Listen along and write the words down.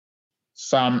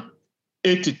Psalm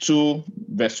 82,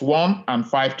 verse 1 and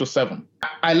 5 to 7.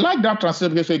 I like that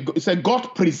translation because it says,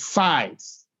 God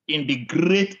presides in the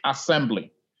great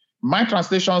assembly. My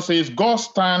translation says, God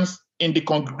stands in the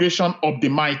congregation of the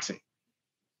mighty.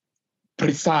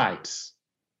 Presides.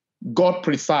 God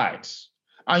presides.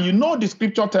 And you know the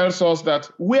scripture tells us that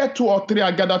where two or three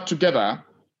are gathered together,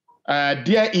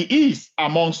 there he is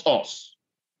amongst us.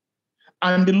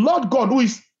 And the Lord God who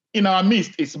is in our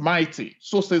midst is mighty.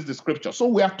 So says the scripture. So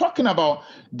we are talking about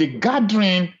the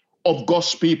gathering of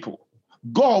God's people.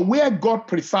 God, where God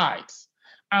presides.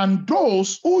 And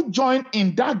those who join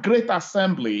in that great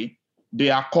assembly, they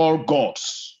are called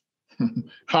gods.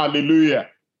 Hallelujah.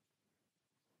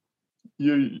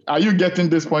 Are you getting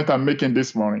this point I'm making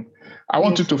this morning? I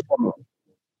want you to follow.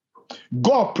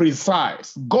 God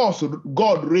presides.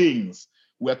 God reigns.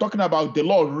 We're talking about the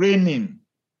Lord reigning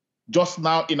just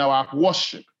now in our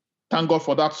worship. Thank God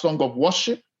for that song of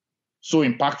worship. So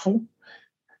impactful.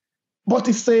 But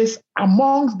it says,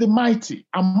 amongst the mighty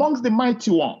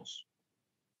ones,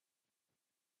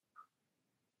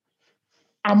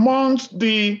 amongst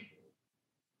the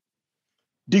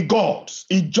gods,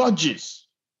 he judges,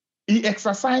 he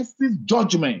exercises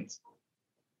judgment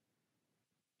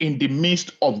in the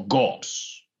midst of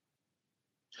gods.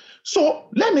 So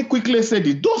let me quickly say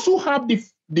this. Those who have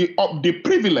the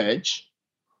privilege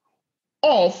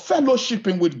of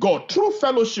fellowshipping with God, true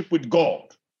fellowship with God,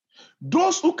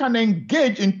 those who can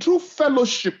engage in true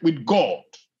fellowship with God,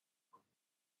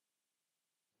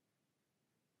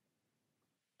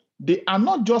 they are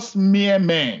not just mere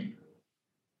men.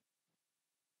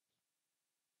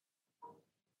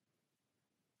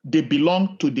 They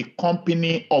belong to the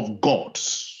company of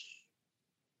gods.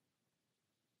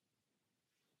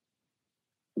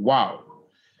 Wow.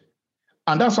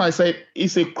 And that's why I say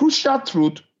it's a crucial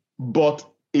truth, but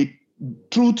a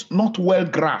truth not well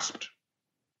grasped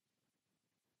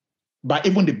by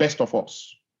even the best of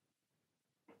us.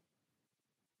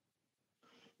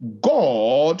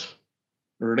 God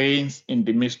reigns in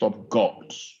the midst of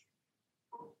gods.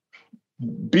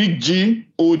 Big G,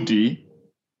 O-D,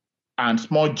 and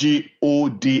small g,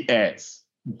 O-D-S,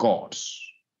 gods.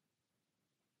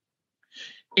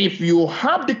 If you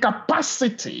have the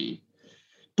capacity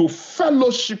to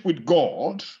fellowship with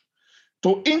God,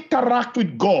 to interact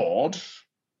with God,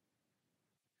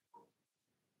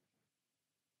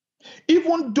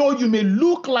 even though you may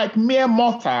look like mere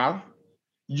mortal,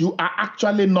 you are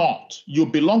actually not. You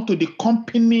belong to the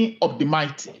company of the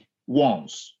mighty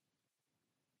ones,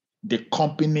 the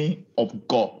company of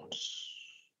God.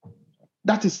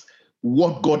 That is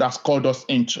what God has called us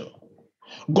into.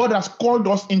 God has called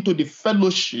us into the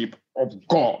fellowship of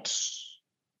God.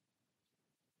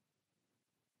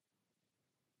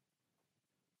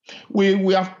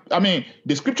 We have,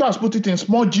 the scripture has put it in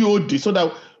small God so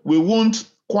that we won't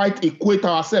quite equate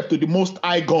ourselves to the most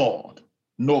high God.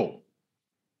 No.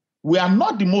 We are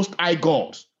not the most high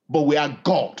gods, but we are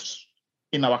gods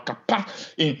in our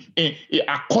capacity,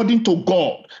 according to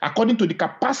God, according to the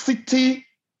capacity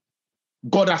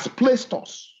God has placed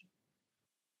us.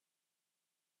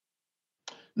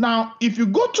 Now, if you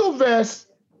go to verse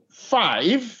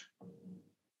 5,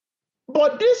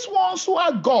 but these ones who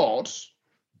are gods,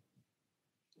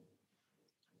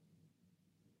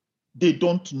 they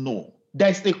don't know.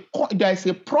 There's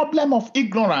a problem of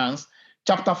ignorance.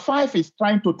 Chapter 5 is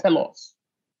trying to tell us.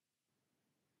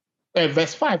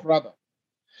 Verse 5, rather.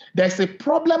 There's a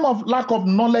problem of lack of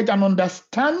knowledge and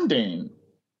understanding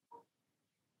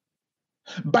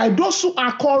by those who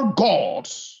are called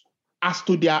gods as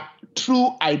to their true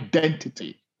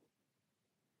identity.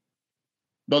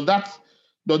 Does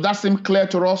that seem clear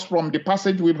to us from the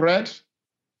passage we've read?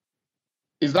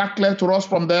 Is that clear to us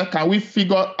from there? Can we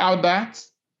figure out that?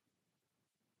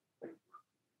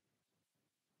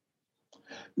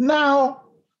 Now,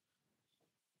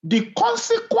 the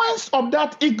consequence of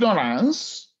that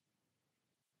ignorance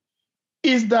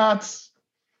is that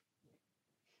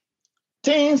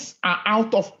things are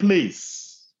out of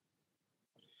place.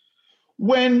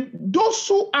 When those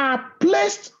who are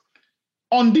placed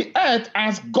on the earth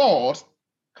as gods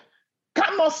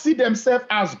cannot see themselves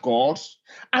as gods,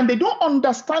 and they don't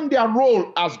understand their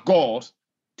role as gods,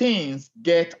 things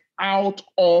get out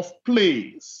of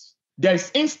place. There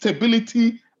is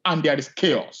instability and there is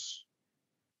chaos.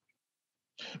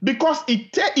 Because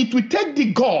it will take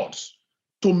the gods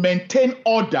to maintain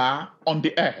order on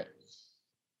the earth.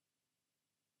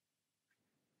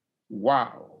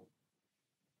 Wow.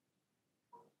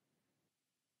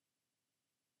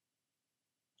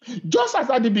 Just as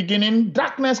at the beginning,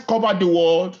 darkness covered the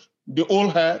world, the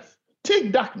whole earth,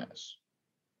 thick darkness.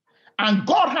 And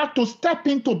God had to step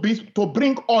in to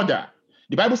bring order.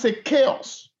 The Bible says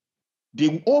chaos.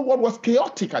 The whole world was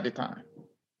chaotic at the time.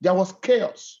 There was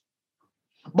chaos.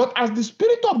 But as the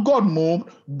Spirit of God moved,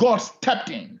 God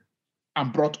stepped in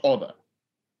and brought order.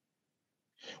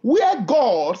 Where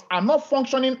gods are not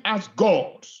functioning as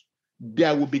gods,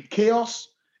 there will be chaos,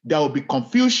 there will be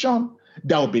confusion,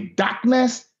 there will be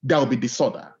darkness, there will be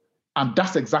disorder. And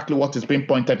that's exactly what is being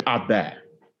pointed out there.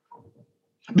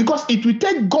 Because it will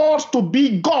take God to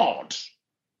be God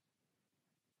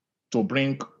to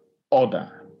bring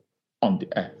order on the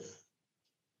earth.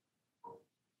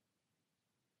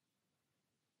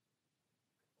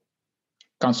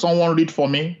 Can someone read for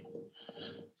me?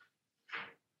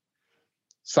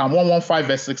 Psalm 115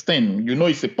 verse 16. You know,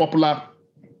 it's a popular,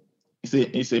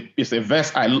 it's a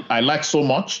verse I like so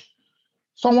much.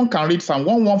 Someone can read Psalm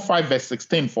 115 verse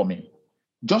 16 for me,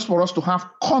 just for us to have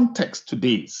context to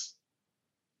this,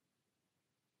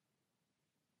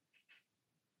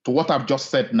 to what I've just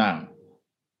said now.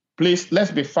 Please,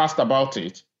 let's be fast about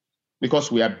it,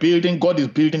 because we are building, God is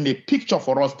building a picture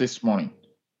for us this morning.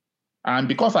 And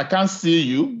because I can't see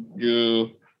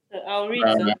you, I'll read,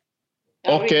 sir.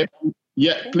 Okay.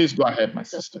 Yeah, okay. Please go ahead, my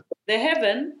sister.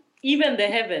 Even the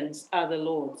heavens are the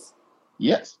Lord's.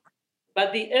 Yes.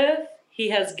 But the earth he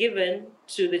has given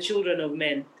to the children of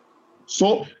men.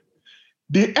 So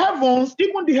the heavens,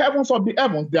 even the heavens of the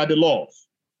heavens, they are the Lord's.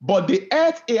 But the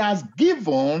earth he has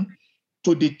given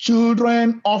to the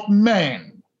children of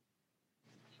men.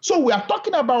 So we are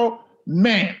talking about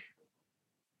men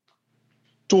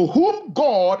to whom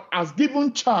God has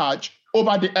given charge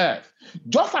over the earth.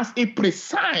 Just as he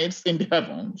presides in the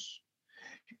heavens,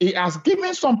 he has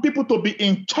given some people to be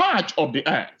in charge of the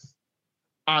earth.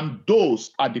 And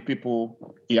those are the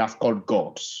people he has called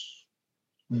gods.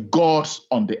 Gods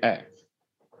on the earth.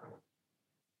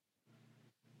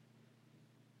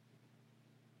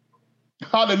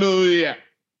 Hallelujah.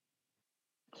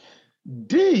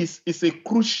 This is a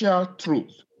crucial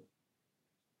truth.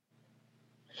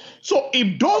 So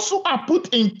if those who are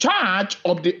put in charge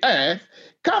of the earth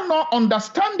cannot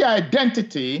understand their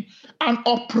identity and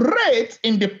operate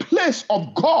in the place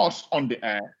of gods on the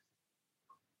earth,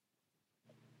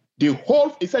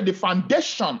 he said the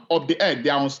foundation of the earth, they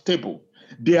are unstable.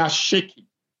 They are shaking.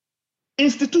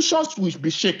 Institutions will be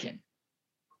shaken.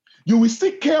 You will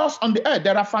see chaos on the earth.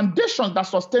 There are foundations that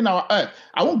sustain our earth.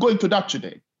 I won't go into that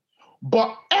today.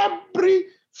 But every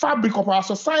fabric of our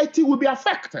society will be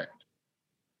affected.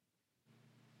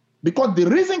 Because the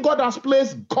reason God has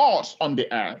placed gods on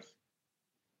the earth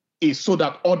is so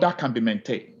that order can be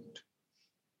maintained.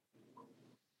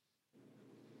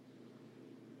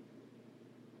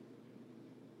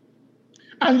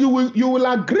 And you will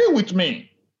agree with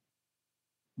me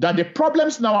that the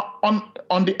problems now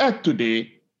on the earth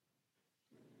today,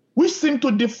 which seem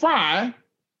to defy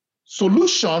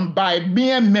solution by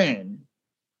mere men,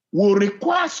 will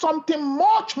require something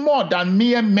much more than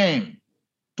mere men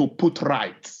to put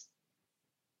right.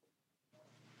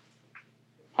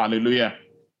 Hallelujah.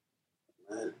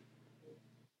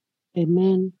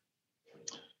 Amen.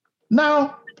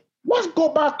 Now, let's go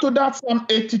back to that Psalm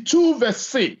 82 verse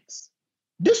 6.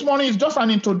 This morning is just an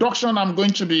introduction I'm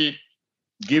going to be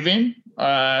giving,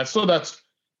 so that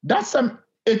Psalm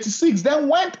 86 then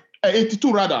went,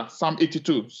 82 rather, Psalm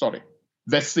 82, sorry,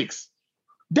 verse 6.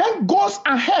 Then goes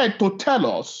ahead to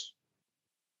tell us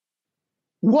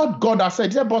what God has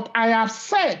said. He said, but I have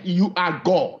said you are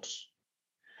gods.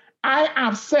 I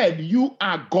have said you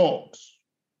are gods.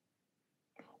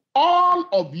 All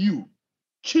of you,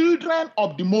 children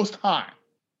of the Most High,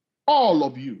 all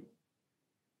of you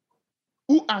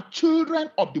who are children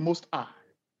of the Most High.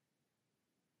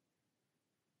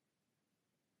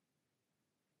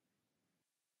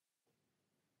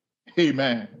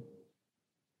 Amen.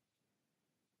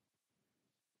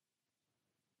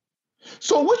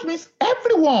 So, which means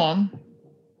everyone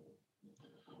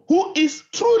who is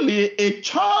truly a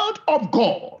child of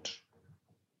God,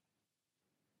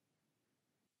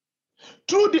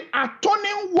 through the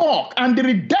atoning work and the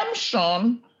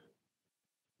redemption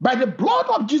by the blood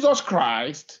of Jesus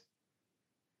Christ,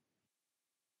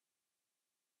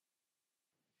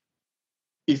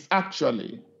 is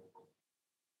actually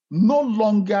no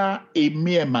longer a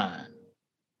mere man,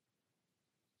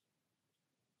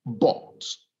 but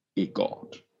a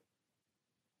God.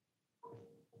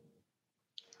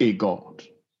 A God.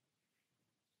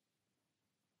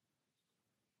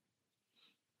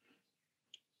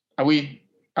 Are we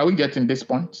getting this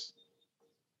point?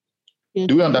 Yes.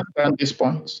 Do we understand this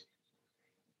point?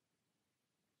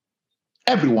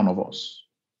 Every one of us.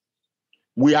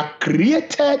 We are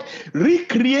created,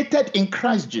 recreated in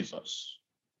Christ Jesus.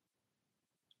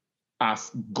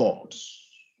 as gods.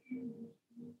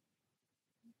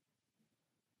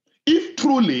 If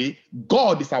truly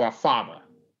God is our Father,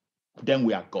 then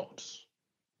we are gods.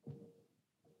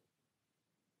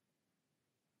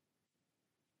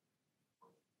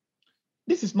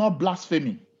 This is not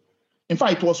blasphemy. In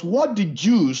fact, it was what the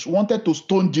Jews wanted to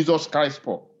stone Jesus Christ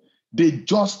for. They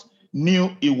just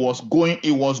knew it was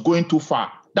going too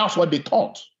far. That's what they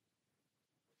thought.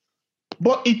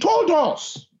 But he told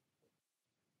us,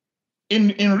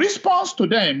 in response to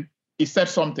them, he said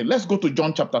something. Let's go to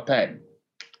John chapter 10.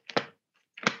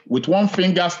 With one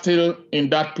finger still in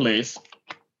that place,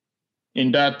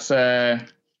 in that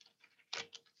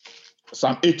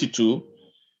Psalm 82.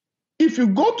 If you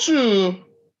go to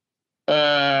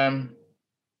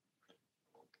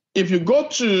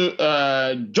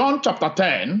John chapter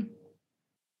 10,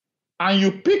 and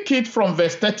you pick it from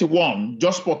verse 31,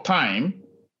 just for time,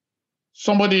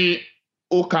 somebody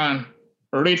who can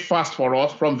read fast for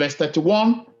us from verse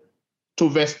 31 to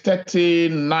verse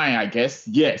 39, I guess.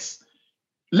 Yes.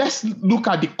 Let's look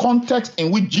at the context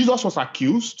in which Jesus was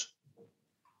accused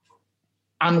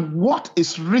and what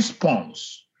his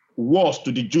response was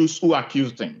to the Jews who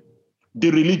accused him,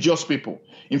 the religious people.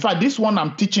 In fact, this one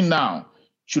I'm teaching now,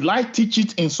 should I teach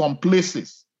it in some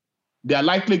places? They are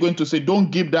likely going to say,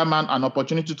 don't give that man an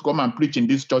opportunity to come and preach in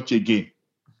this church again.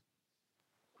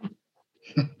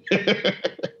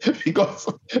 because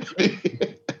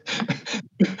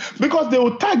they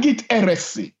will target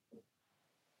heresy.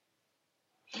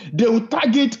 They will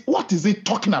target, what is it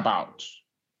talking about?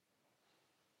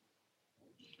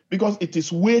 Because it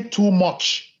is way too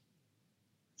much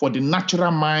for the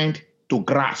natural mind to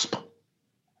grasp.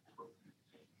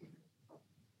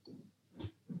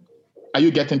 Are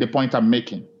you getting the point I'm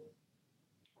making?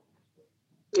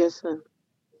 Yes, sir.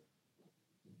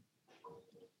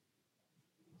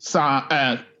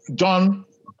 So, John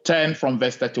 10 from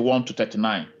verse 31 to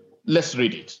 39. Let's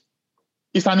read it.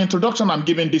 It's an introduction I'm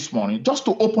giving this morning just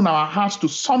to open our hearts to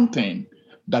something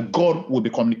that God will be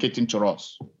communicating to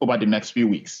us over the next few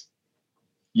weeks.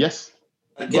 Yes?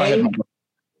 Go ahead, my brother.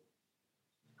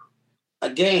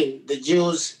 Again, the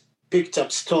Jews picked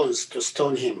up stones to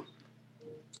stone him.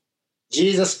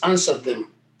 Jesus answered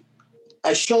them,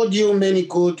 I showed you many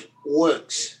good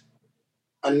works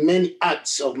and many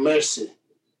acts of mercy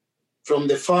from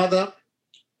the Father.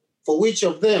 For which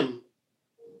of them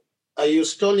are you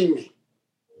stoning me?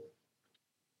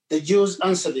 The Jews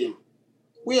answered him,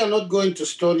 we are not going to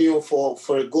stone you for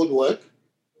a good work,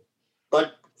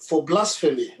 but for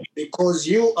blasphemy, because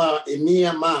you are a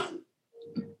mere man.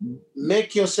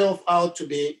 Make yourself out to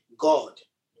be God.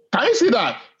 Can you see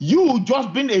that? You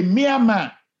just being a mere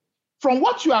man. From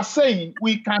what you are saying,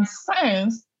 we can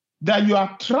sense that you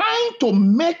are trying to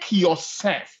make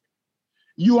yourself.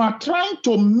 You are trying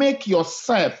to make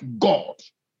yourself God.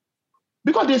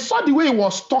 Because they saw the way he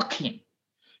was talking.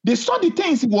 They saw the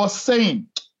things he was saying.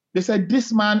 They said,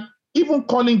 this man, even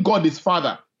calling God his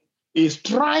father, is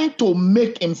trying to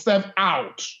make himself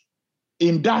out,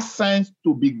 in that sense,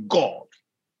 to be God.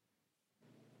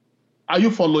 Are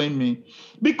you following me?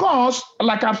 Because,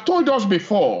 like I've told us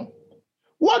before,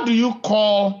 what do you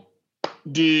call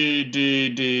the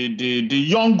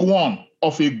young one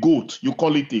of a goat? You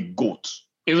call it a goat,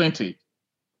 isn't it?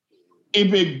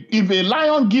 If a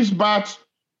lion gives birth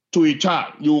to a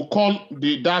child, you will call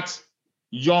that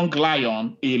young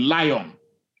lion a lion.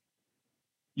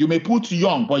 You may put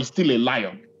young, but it's still a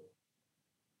lion.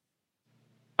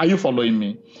 Are you following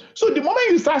me? So the moment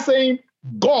you start saying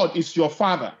God is your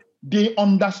father, they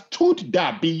understood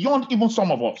that beyond even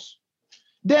some of us.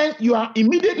 Then you are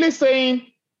immediately saying,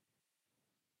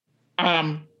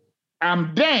 I'm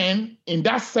then, in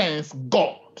that sense,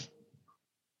 God.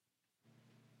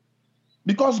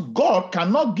 Because God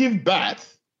cannot give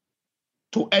birth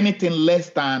to anything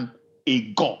less than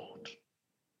a God.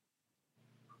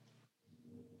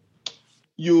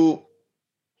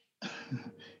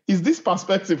 Is this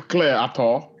perspective clear at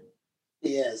all?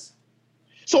 Yes.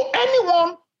 So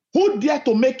anyone who dare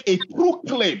to make a true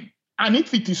claim, and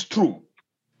if it is true,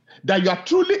 that you are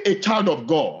truly a child of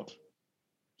God,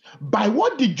 by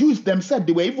what the Jews themselves,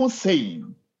 they were even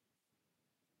saying,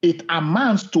 it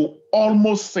amounts to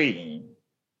almost saying,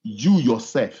 you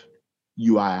yourself,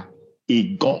 you are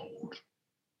a God.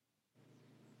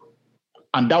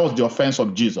 And that was the offense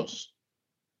of Jesus.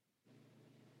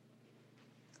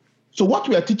 So what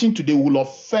we are teaching today will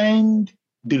offend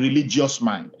the religious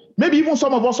mind. Maybe even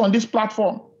some of us on this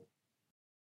platform.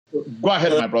 Go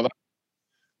ahead, my brother.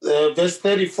 Verse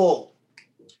 34,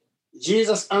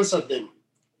 Jesus answered them,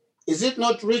 is it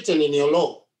not written in your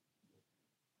law?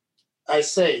 I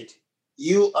said,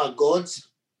 you are gods.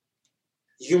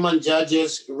 human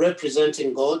judges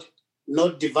representing God,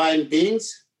 not divine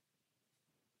beings.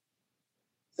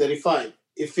 35.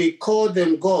 If we call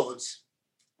them gods,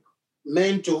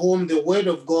 men to whom the word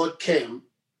of God came,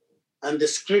 and the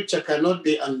scripture cannot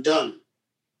be undone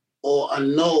or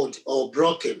annulled or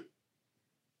broken.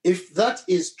 If that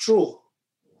is true,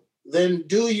 then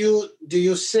do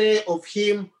you say of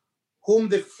him whom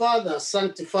the Father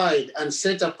sanctified and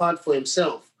set apart for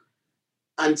himself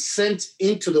and sent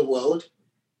into the world,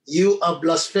 you are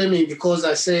blaspheming because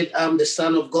I said I'm the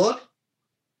Son of God?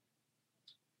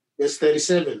 Verse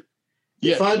 37.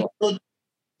 Yes,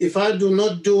 If I do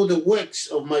not do the works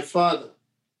of my Father,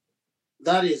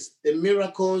 that is, the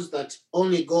miracles that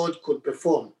only God could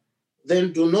perform,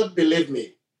 then do not believe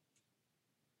me.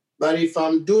 But if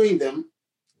I'm doing them,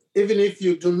 even if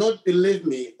you do not believe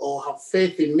me or have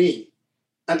faith in me,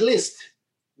 at least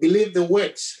believe the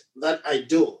works that I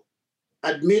do.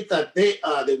 Admit that they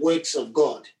are the works of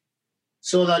God,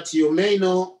 so that you may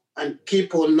know and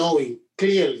keep on knowing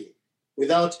clearly,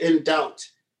 without any doubt,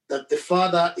 that the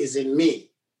Father is in me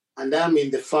and I'm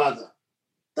in the Father.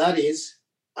 That is,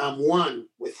 I'm one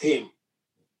with him.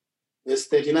 Verse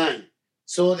 39.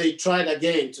 So they tried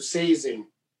again to seize him,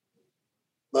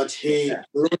 but he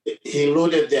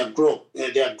eluded their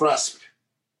grasp.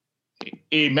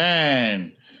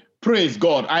 Amen. Praise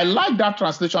God. I like that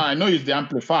translation. I know it's the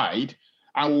Amplified.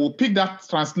 I will pick that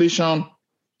translation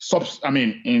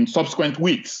in subsequent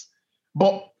weeks.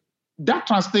 But that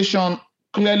translation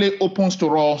clearly opens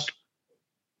to us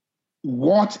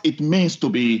what it means to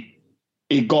be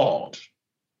a God.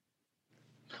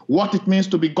 What it means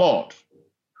to be God.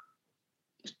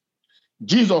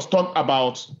 Jesus talked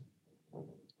about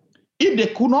if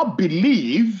they could not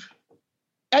believe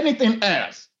anything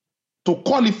else to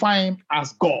qualify him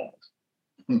as God,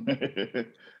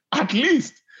 at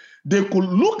least they could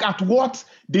look at what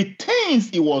the things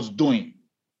he was doing,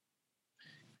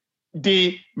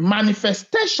 the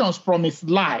manifestations from his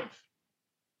life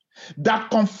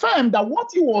that confirmed that what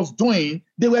he was doing,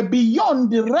 they were beyond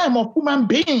the realm of human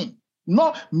being,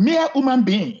 not mere human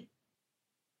being.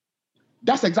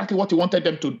 That's exactly what he wanted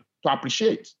them to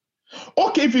appreciate.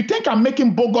 Okay, if you think I'm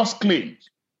making bogus claims,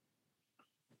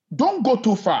 don't go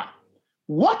too far.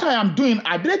 What I am doing,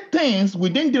 are they things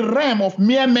within the realm of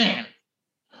mere men?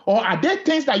 Or are they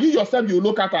things that you yourself, you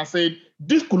look at and say,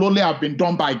 this could only have been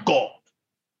done by God?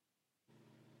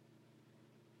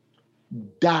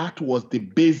 That was the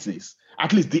basis,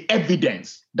 at least the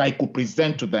evidence that he could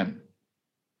present to them.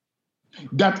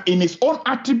 That in his own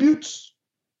attributes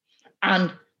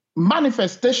and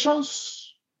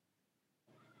manifestations,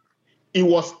 he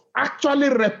was actually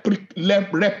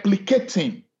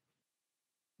replicating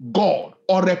God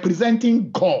or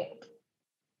representing God.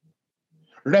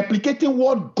 Replicating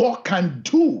what God can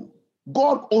do,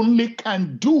 God only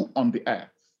can do on the earth.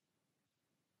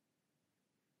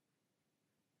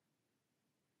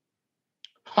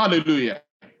 Hallelujah.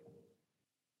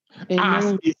 Amen. As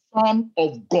a son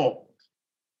of God.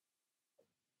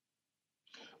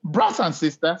 Brothers and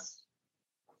sisters,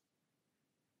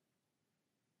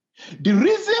 the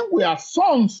reason we are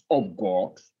sons of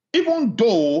God, even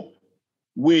though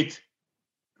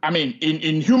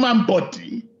in human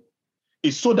body,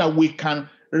 is so that we can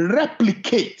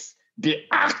replicate the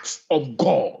acts of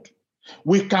God.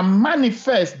 We can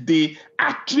manifest the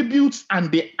attributes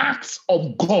and the acts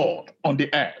of God on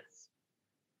the earth.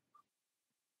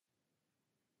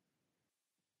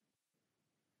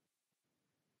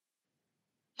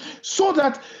 So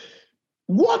that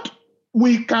what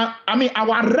we can,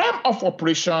 our realm of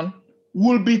operation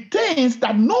will be things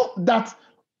that they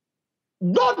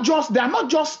are not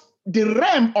just the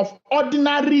realm of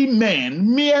ordinary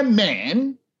men, mere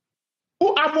men,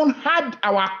 who haven't had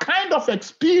our kind of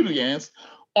experience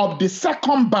of the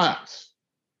second birth.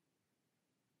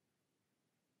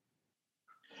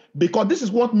 Because this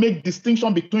is what makes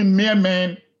distinction between mere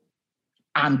men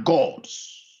and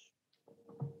gods.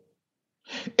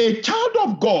 A child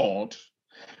of God,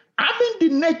 having the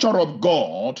nature of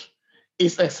God,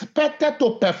 is expected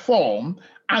to perform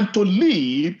and to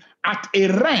live at a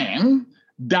realm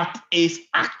that is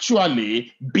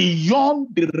actually beyond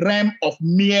the realm of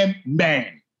mere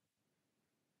men.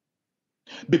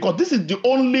 Because this is the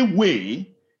only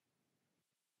way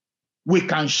we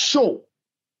can show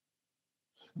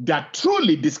that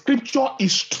truly the scripture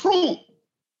is true,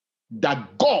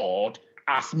 that God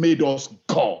has made us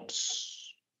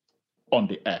gods on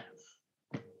the earth.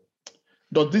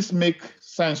 Does this make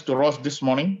sense to us this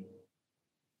morning?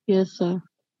 Yes, sir.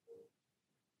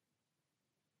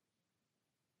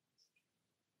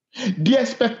 The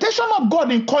expectation of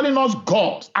God in calling us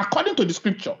gods, according to the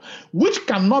scripture, which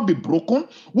cannot be broken,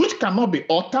 which cannot be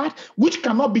altered, which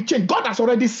cannot be changed. God has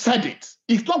already said it.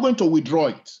 He's not going to withdraw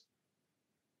it.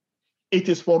 It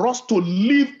is for us to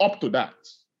live up to that.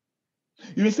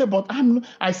 You will say, but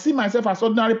I see myself as an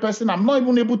ordinary person. I'm not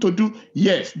even able to do.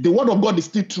 Yes, the word of God is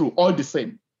still true, all the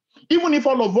same. Even if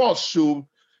all of us should,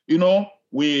 we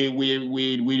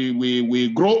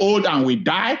grow old and we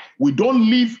die, we don't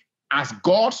live as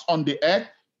gods on the earth.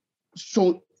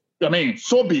 So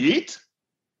be it.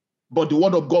 But the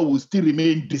word of God will still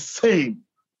remain the same.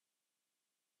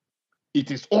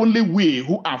 It is only we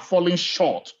who are falling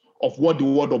short of what the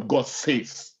word of God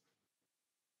says.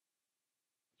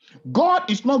 God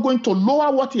is not going to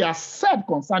lower what he has said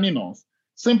concerning us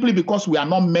simply because we are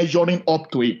not measuring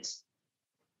up to it.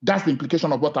 That's the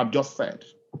implication of what I've just said.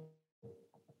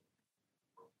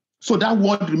 So that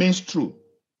word remains true,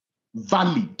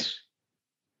 valid.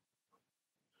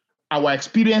 Our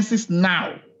experiences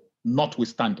now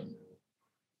notwithstanding.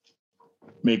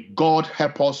 May God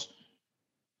help us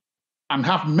and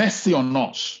have mercy on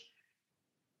us,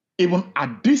 even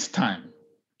at this time,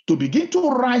 to begin to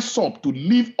rise up, to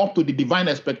live up to the divine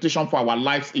expectation for our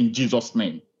lives in Jesus'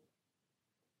 name.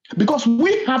 Because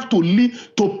we have to live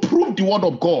to prove the word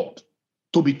of God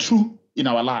to be true in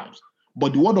our lives.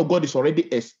 But the word of God is already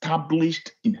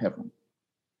established in heaven.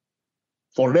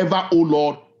 Forever, O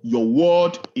Lord, your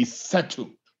word is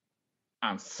settled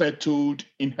and settled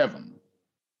in heaven.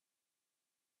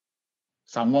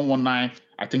 Psalm 119,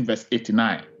 I think verse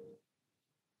 89.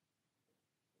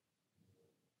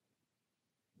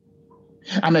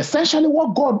 And essentially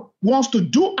what God wants to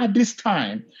do at this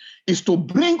time is to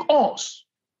bring us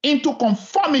into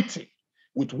conformity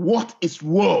with what his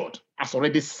word has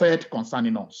already said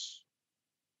concerning us.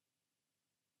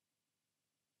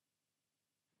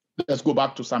 Let's go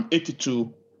back to Psalm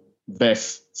 82,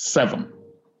 verse 7.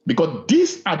 Because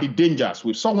these are the dangers.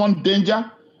 We saw one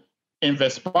danger in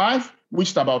verse 5,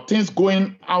 which is about things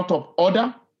going out of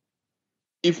order.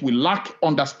 If we lack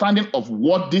understanding of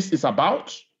what this is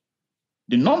about,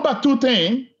 the number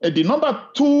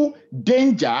two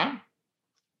danger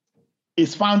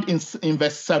is found in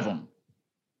verse 7.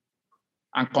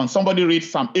 And can somebody read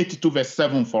Psalm 82, verse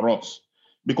 7 for us?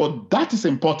 Because that is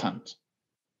important.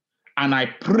 And I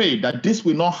pray that this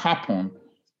will not happen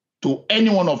to any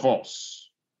one of us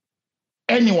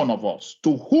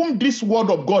to whom this word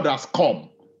of God has come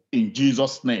in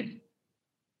Jesus' name.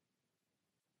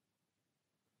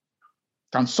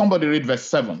 Can somebody read verse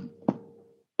 7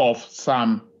 of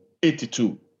Psalm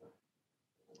 82?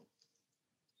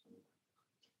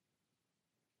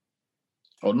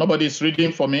 Oh, nobody is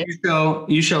reading for me.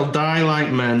 You shall die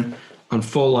like men and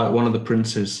fall like one of the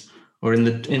princes. Or in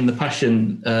the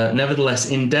Passion,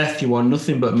 nevertheless, in death you are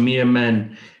nothing but mere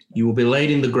men. You will be laid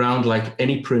in the ground like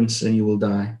any prince, and you will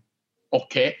die.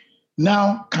 Okay.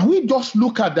 Now, can we just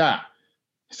look at that?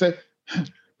 Say,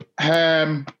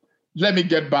 let me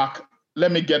get back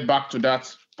to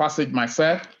that passage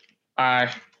myself.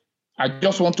 I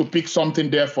just want to pick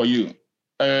something there for you.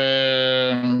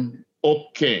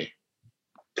 Okay.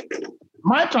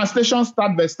 My translation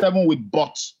starts verse 7 with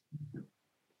but.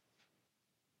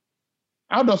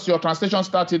 How does your translation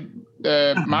start it,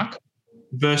 Mark?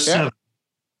 Verse 7.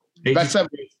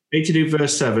 82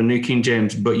 verse 7, New King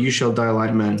James, but you shall die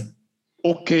like men.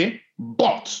 Okay,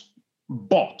 but.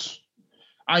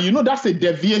 And you know that's a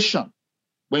deviation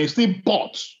when you say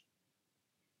but.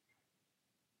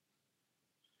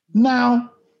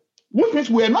 Now, which means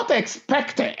we're not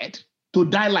expected to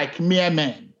die like mere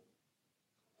men.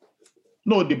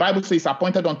 No, the Bible says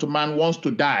appointed unto man once to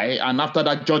die, and after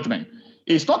that judgment.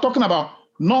 It's not talking about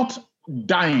not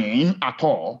dying at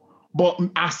all, but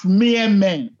as mere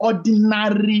men,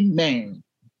 ordinary men.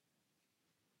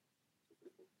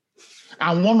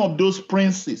 And one of those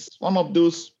princes, one of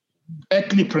those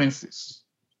earthly princes.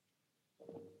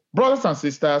 Brothers and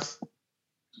sisters,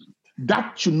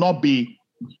 that should not be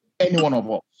any one of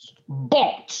us.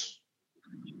 But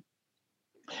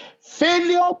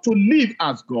failure to live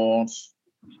as gods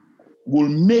will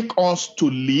make us to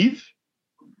live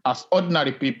as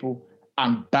ordinary people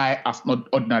and die as not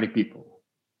ordinary people.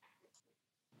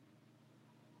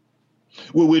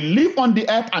 We will live on the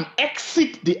earth and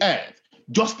exit the earth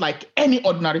just like any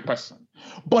ordinary person.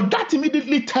 But that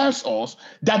immediately tells us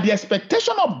that the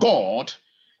expectation of God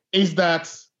is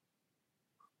that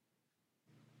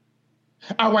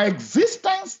our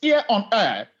existence here on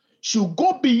earth should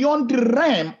go beyond the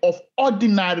realm of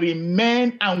ordinary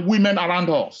men and women around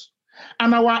us.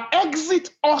 And our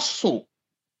exit also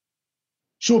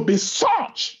should be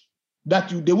such that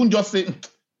they won't just say,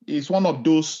 it's one of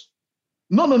those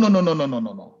No, no, no, no, no, no, no,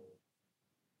 no, no.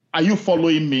 Are you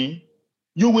following me?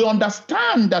 You will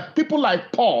understand that people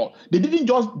like Paul,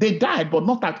 they died, but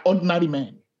not like ordinary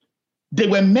men. They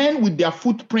were men with their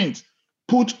footprints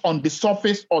put on the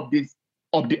surface of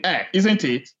the earth, isn't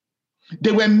it?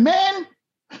 They were men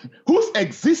whose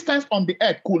existence on the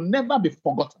earth could never be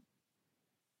forgotten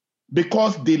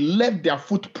because they left their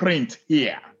footprint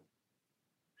here.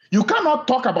 You cannot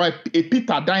talk about a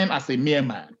Peter dying as a mere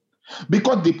man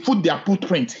because they put their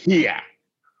footprint here.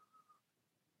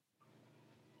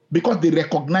 Because they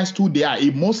recognized who they are, a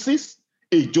Moses,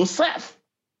 a Joseph.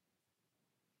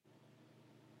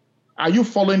 Are you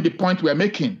following the point we're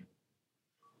making?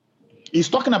 He's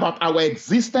talking about our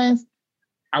existence,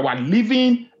 our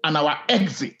living, and our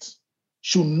exit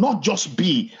should not just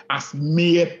be as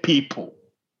mere people.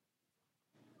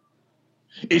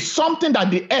 It's something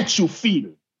that the earth should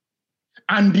feel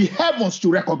and the heavens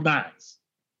should recognize.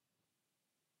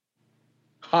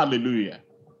 Hallelujah.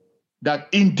 That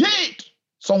indeed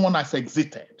someone has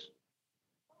exited.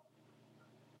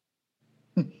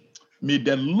 May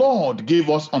the Lord give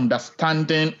us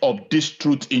understanding of this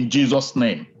truth in Jesus'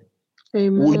 name.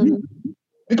 Amen.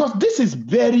 Because this is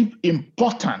very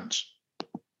important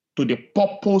to the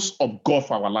purpose of God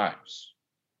for our lives.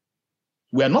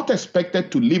 We are not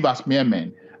expected to live as mere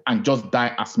men and just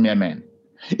die as mere men.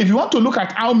 If you want to look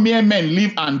at how mere men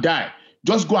live and die,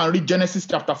 just go and read Genesis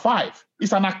chapter 5.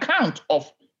 It's an account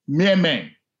of mere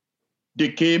men. They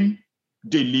came,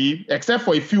 they lived, except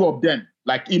for a few of them,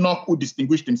 like Enoch, who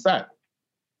distinguished himself.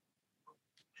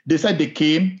 They said they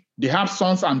came, they have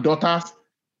sons and daughters,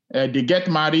 they get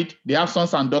married, they have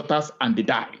sons and daughters, and they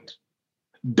died.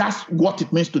 That's what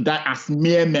it means to die as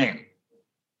mere men.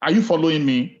 Are you following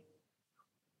me?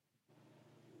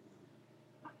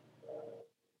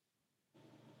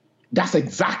 That's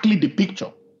exactly the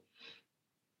picture.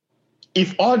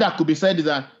 If all that could be said is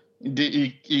that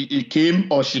he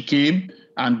came or she came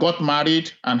and got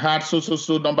married and had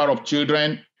so number of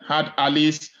children, had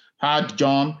Alice, had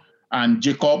John and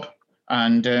Jacob,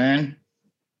 and then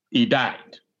he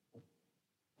died,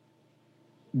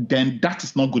 then that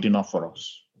is not good enough for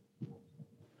us.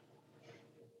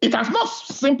 It has not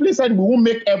simply said we won't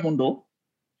make heaven, though.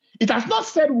 It has not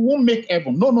said we won't make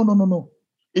heaven. No, no, no, no, no.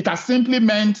 It has simply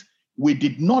meant we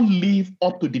did not live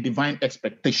up to the divine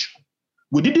expectation.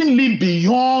 We didn't live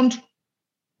beyond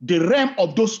the realm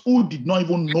of those who did not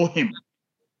even know him.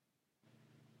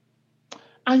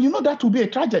 And you know that will be a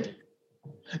tragedy.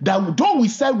 That though we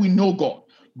say we know God,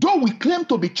 though we claim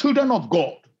to be children of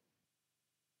God,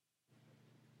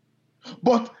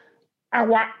 but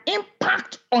our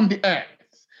impact on the earth,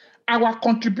 our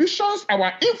contributions,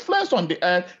 our influence on the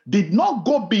earth did not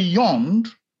go beyond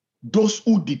those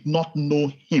who did not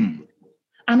know him.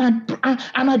 And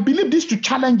I believe this to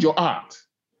challenge your heart.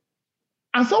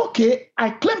 And say, okay, I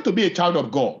claim to be a child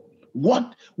of God.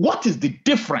 What is the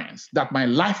difference that my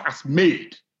life has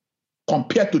made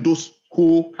compared to those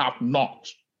who have not?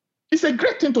 It's a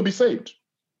great thing to be saved.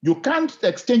 You can't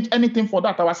exchange anything for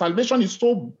that. Our salvation is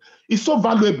so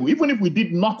valuable, even if we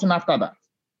did nothing after that.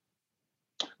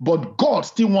 But God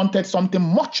still wanted something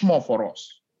much more for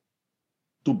us,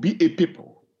 to be a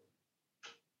people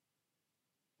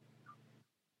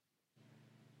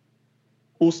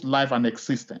whose life and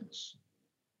existence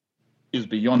is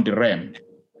beyond the realm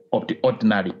of the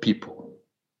ordinary people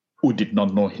who did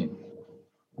not know him.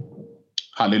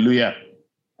 Hallelujah.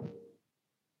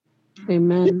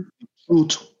 Amen. The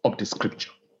truth of the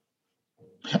scripture.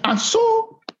 And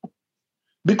so,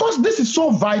 because this is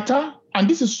so vital and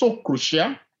this is so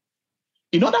crucial,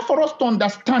 in order for us to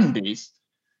understand this,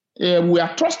 we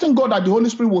are trusting God that the Holy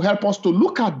Spirit will help us to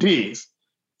look at this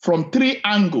from three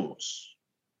angles.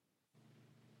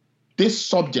 This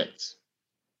subject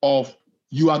of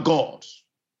you are God.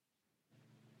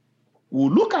 We'll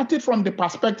look at it from the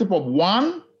perspective of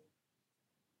one,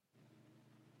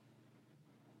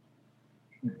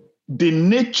 the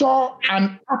nature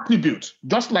and attribute,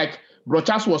 just like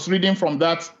Brochas was reading from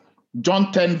that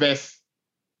John 10 verse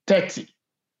 30.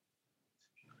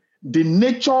 The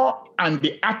nature and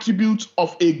the attributes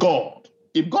of a God.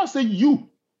 If God says you,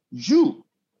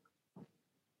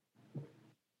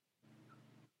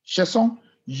 Chesson,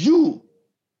 you,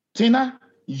 Tina,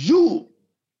 you,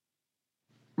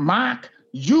 Mark,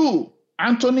 you,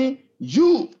 Anthony,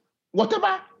 you,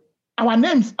 whatever our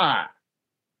names are,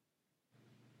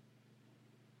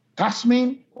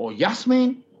 Tasmin or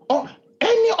Yasmin or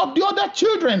any of the other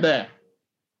children there.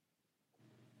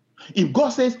 If God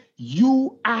says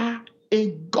you are a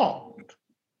God,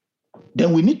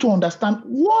 then we need to understand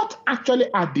what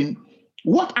actually are the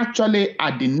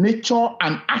nature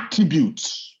and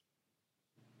attributes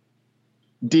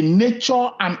the nature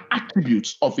and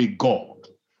attributes of a God.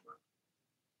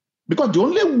 Because the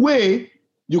only way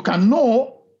you can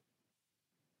know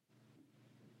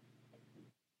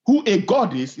who a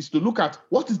God is to look at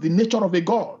what is the nature of a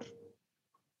God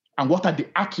and what are the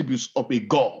attributes of a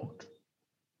God.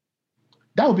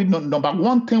 That will be number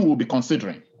one thing we'll be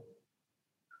considering.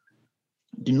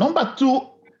 The number two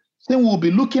thing we'll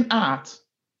be looking at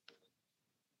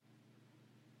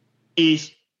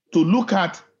is to look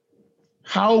at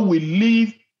how we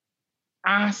live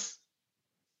as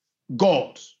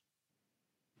gods.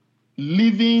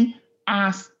 Living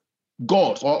as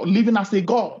gods or living as a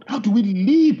God. How do we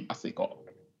live as a God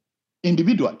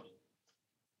individually?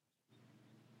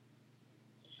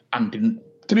 And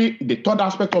the third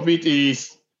aspect of it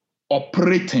is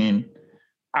operating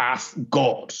as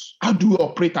gods. How do we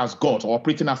operate as gods or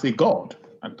operating as a God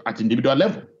at individual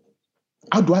level?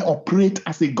 How do I operate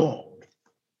as a God?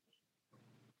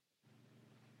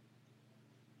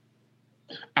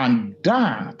 And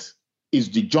that is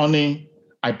the journey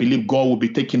I believe God will be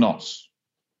taking us,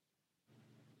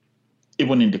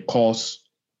 even in the course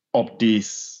of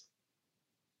these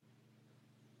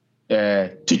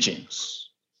teachings.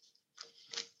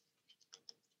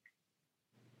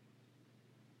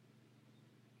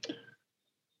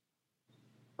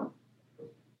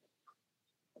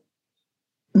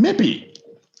 Maybe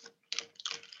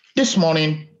this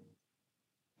morning,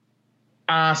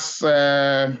 as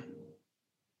part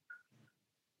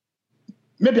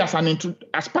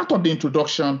of the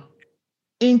introduction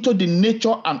into the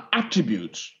nature and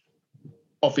attributes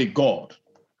of a God,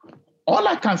 all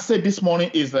I can say this morning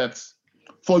is that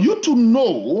for you to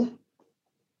know,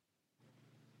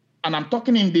 and I'm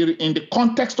talking in the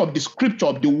context of the scripture,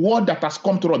 of the word that has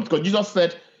come to us, because Jesus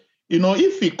said,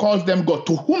 if he calls them God,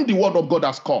 to whom the word of God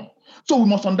has come. So we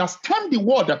must understand the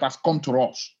word that has come to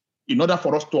us in order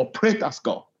for us to operate as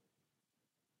God.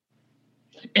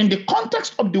 In the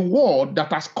context of the word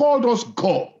that has called us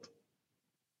God,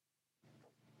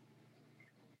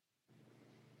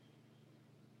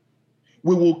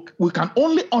 we can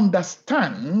only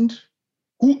understand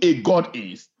who a God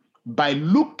is by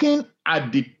looking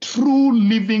at the true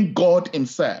living God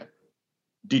himself,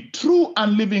 the true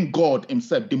and living God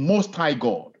himself, the Most High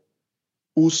God,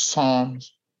 whose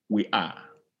sons we are.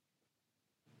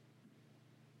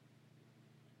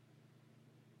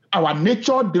 Our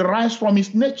nature derives from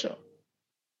his nature.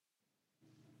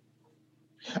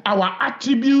 Our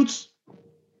attributes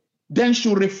then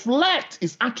should reflect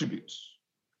his attributes.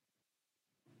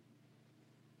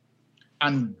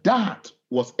 And that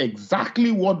was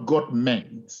exactly what God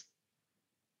meant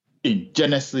in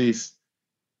Genesis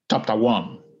chapter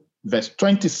 1, verse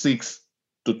 26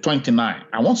 to 29.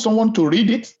 I want someone to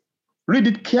read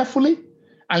it carefully,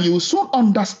 and you will soon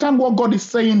understand what God is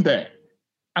saying there.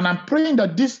 And I'm praying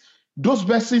that those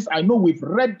verses, I know we've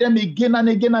read them again and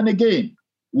again and again,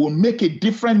 will make a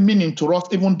different meaning to us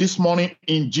even this morning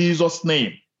in Jesus'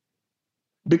 name.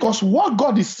 Because what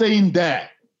God is saying there,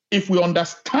 if we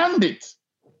understand it,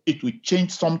 it will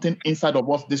change something inside of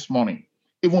us this morning,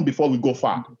 even before we go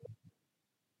far.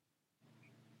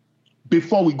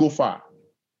 Before we go far.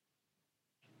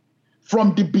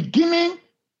 From the beginning,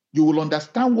 you will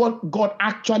understand what God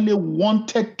actually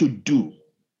wanted to do.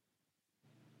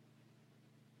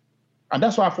 And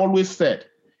that's why I've always said,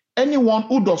 anyone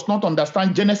who does not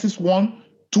understand Genesis 1,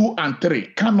 2, and 3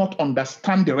 cannot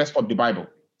understand the rest of the Bible,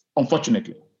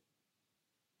 unfortunately.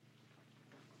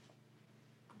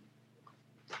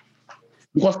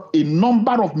 Because a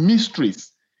number of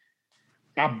mysteries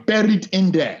are buried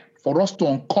in there for us to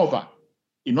uncover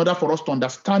in order for us to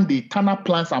understand the eternal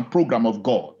plans and program of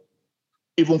God,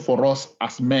 even for us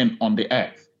as men on the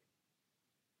earth.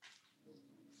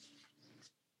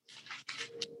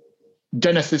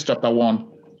 Genesis chapter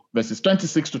 1, verses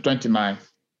 26 to 29.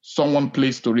 Someone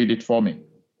please to read it for me.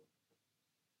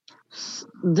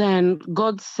 Then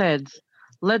God said,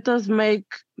 "Let us make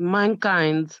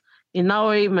mankind in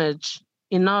our image,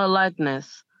 in our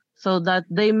likeness, so that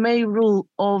they may rule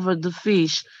over the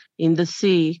fish in the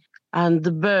sea and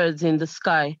the birds in the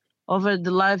sky, over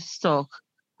the livestock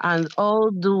and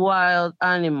all the wild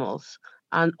animals,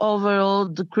 and over all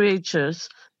the creatures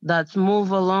that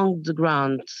move along the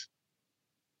ground."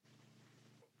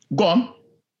 Go on.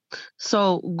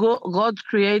 So God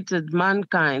created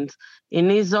mankind in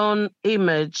his own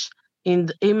image. In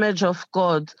the image of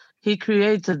God, he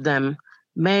created them.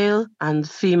 Male and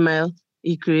female,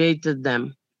 he created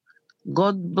them.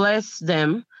 God blessed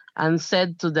them and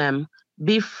said to them,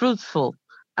 "Be fruitful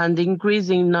and increase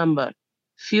in number.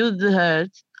 Fill the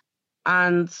earth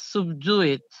and subdue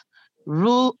it.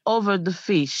 Rule over the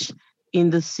fish in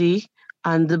the sea,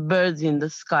 and the birds in the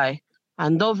sky,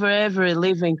 and over every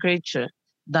living creature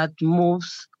that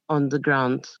moves on the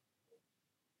ground.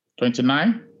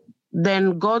 29.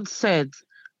 Then God said,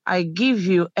 I give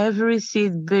you every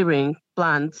seed-bearing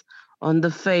plant on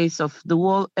the face of the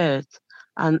whole earth,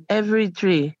 and every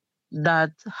tree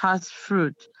that has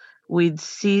fruit with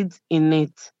seed in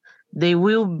it. They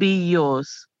will be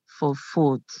yours for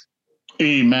food.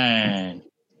 Amen.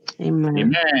 Amen.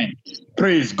 Amen.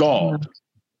 Praise God.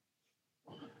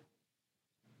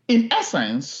 In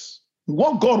essence,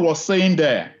 what God was saying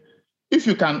there, if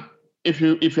you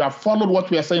have followed what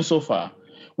we are saying so far,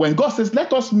 when God says,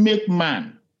 let us make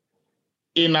man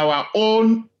in our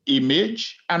own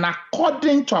image and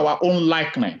according to our own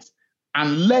likeness,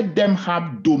 and let them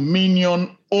have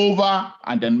dominion over,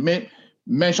 and then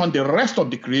mention the rest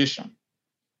of the creation.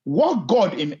 What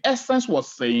God in essence was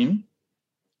saying,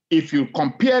 if you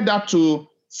compare that to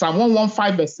Psalm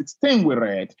 115 verse 16 we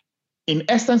read, in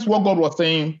essence what God was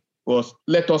saying was,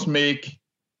 let us make,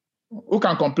 who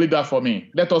can complete that for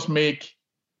me? Let us make,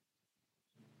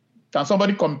 can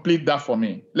somebody complete that for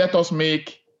me? Let us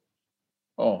make,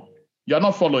 oh, you're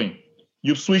not following.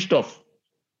 You've switched off.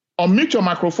 Unmute your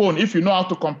microphone if you know how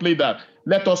to complete that.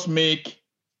 Let us make.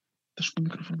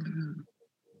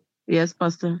 Yes,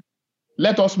 Pastor.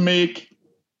 Let us make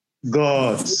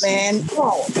Gods. Man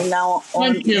in our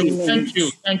own Thank you, image. thank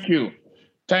you, thank you,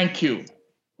 thank you.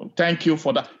 Thank you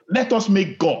for that. Let us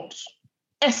make gods.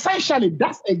 Essentially,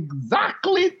 that's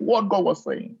exactly what God was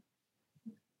saying.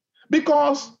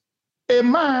 Because a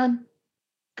man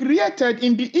created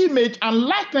in the image and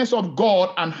likeness of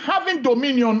God and having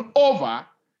dominion over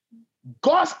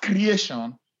God's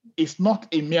creation is not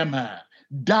a mere man.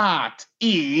 That's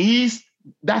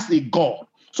a God.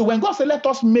 So when God said, let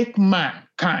us make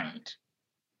mankind.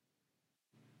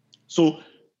 So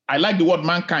I like the word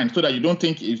mankind so that you don't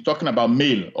think he's talking about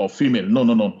male or female.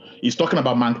 No. He's talking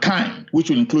about mankind, which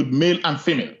will include male and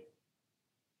female.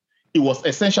 He was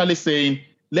essentially saying,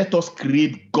 let us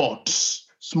create gods,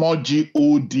 small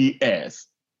G-O-D-S,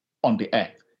 on the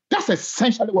earth. That's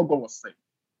essentially what God was saying.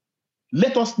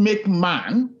 Let us make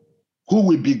man who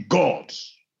will be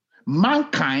gods,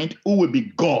 mankind who will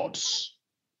be gods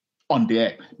on the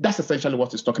earth. That's essentially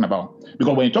what he's talking about.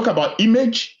 Because when you talk about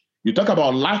image, you talk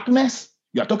about likeness,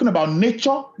 you are talking about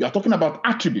nature, you are talking about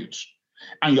attributes.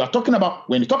 And you are talking about,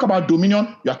 when you talk about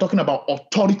dominion, you are talking about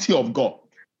authority of God.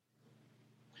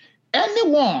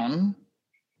 Anyone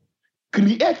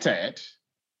created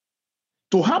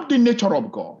to have the nature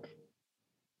of God,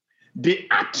 the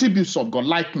attributes of God,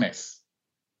 likeness,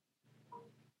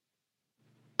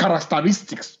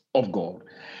 characteristics of God,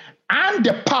 and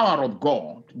the power of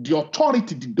God, the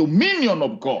authority, the dominion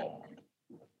of God,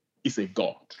 is a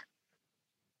God.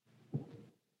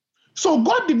 So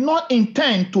God did not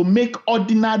intend to make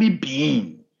ordinary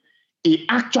being. He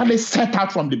actually set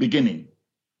out from the beginning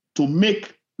to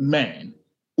make men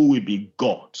who will be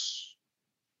gods.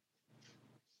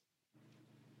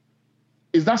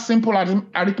 Is that simple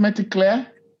arithmetic clear?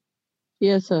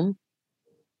 Yes, sir.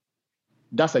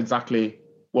 That's exactly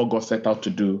what God set out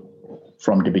to do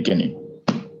from the beginning.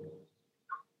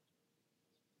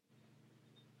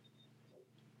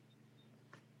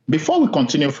 Before we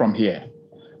continue from here,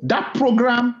 that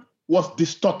program was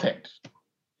distorted.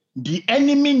 The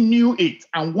enemy knew it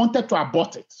and wanted to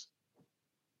abort it.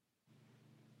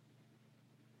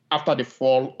 After the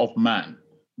fall of man,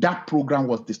 that program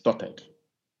was distorted.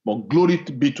 But glory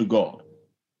be to God,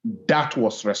 that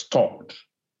was restored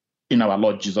in our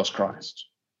Lord Jesus Christ.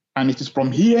 And it is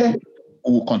from here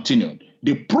we will continue.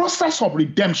 The process of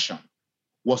redemption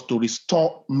was to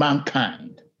restore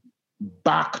mankind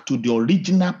back to the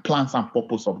original plans and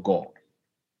purpose of God,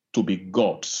 to be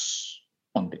gods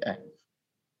on the earth,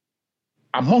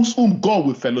 amongst whom God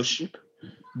will fellowship,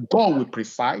 God will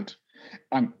preside,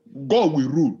 and God will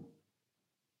rule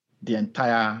the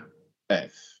entire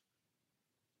earth,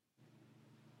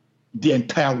 the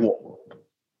entire world.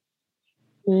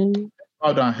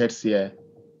 Bow down heads here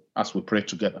as we pray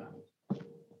together.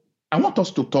 I want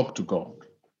us to talk to God.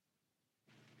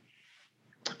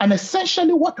 And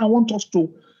essentially what I want us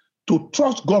to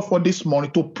trust God for this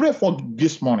morning, to pray for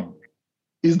this morning,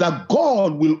 is that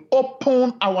God will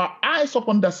open our eyes of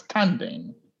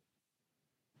understanding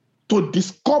to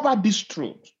discover this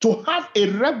truth, to have a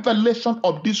revelation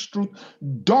of this truth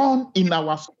done in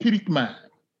our spirit man,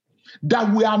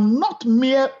 that we are not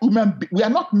mere women, we are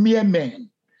not mere men.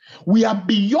 We are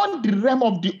beyond the realm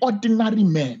of the ordinary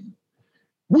men.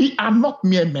 We are not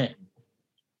mere men.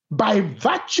 By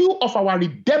virtue of our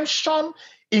redemption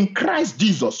in Christ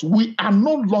Jesus, we are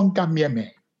no longer mere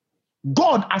men.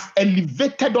 God has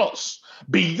elevated us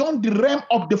beyond the realm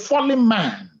of the fallen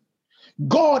man.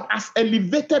 God has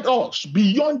elevated us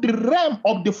beyond the realm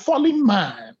of the fallen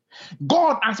man.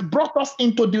 God has brought us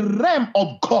into the realm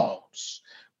of gods.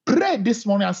 Pray this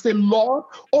morning and say, Lord,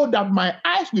 oh, that my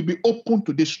eyes will be open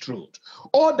to this truth.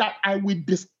 Oh, that I will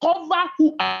discover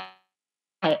who I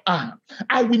am.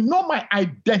 I will know my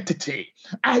identity.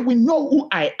 I will know who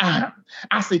I am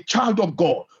as a child of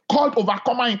God, called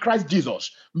overcomer in Christ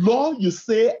Jesus. Lord, you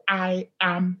say, I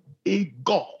am a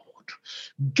God.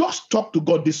 Just talk to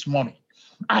God this morning.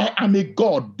 I am a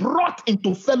God brought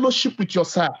into fellowship with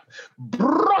yourself,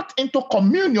 brought into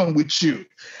communion with you.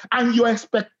 And your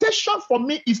expectation for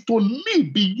me is to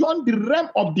live beyond the realm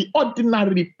of the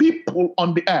ordinary people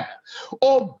on the earth.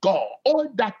 Oh God,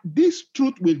 oh, that this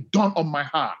truth will dawn on my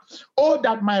heart. Oh,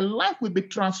 that my life will be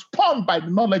transformed by the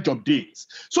knowledge of this.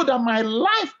 So that my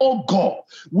life, oh God,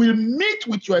 will meet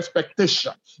with your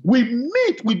expectation. Will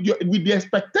meet with the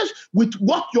expectation, with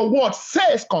what your word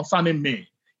says concerning me.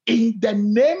 In the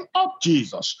name of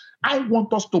Jesus, I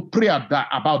want us to pray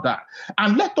about that.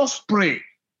 And let us pray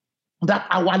that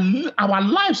our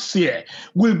lives here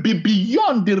will be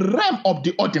beyond the realm of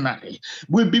the ordinary,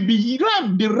 will be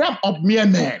beyond the realm of mere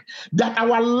men, that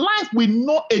our life will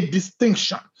know a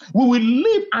distinction. We will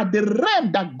live at the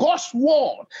realm that God's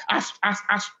word has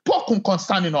spoken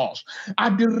concerning us,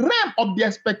 at the realm of the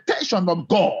expectation of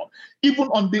God, even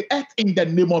on the earth, in the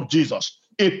name of Jesus.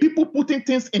 A people putting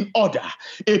things in order,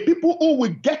 a people who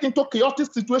will get into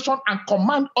chaotic situation and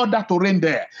command order to reign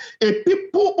there, a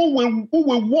people who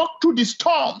will walk through the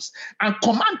storms and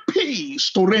command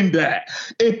peace to reign there,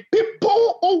 a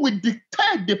people who will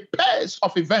dictate the pace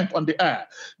of events on the earth.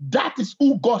 That is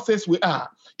who God says we are.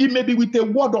 It may be with a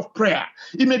word of prayer.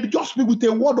 It may be just be with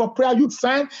a word of prayer you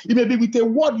send. It may be with a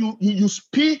word you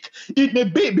speak. It may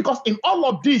be because in all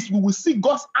of this, we will see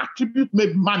God's attribute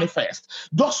made manifest.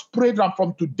 Just pray that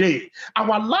from today,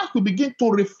 our life will begin to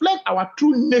reflect our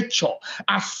true nature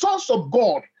as sons of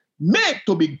God, made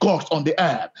to be gods on the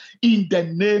earth, in the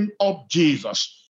name of Jesus.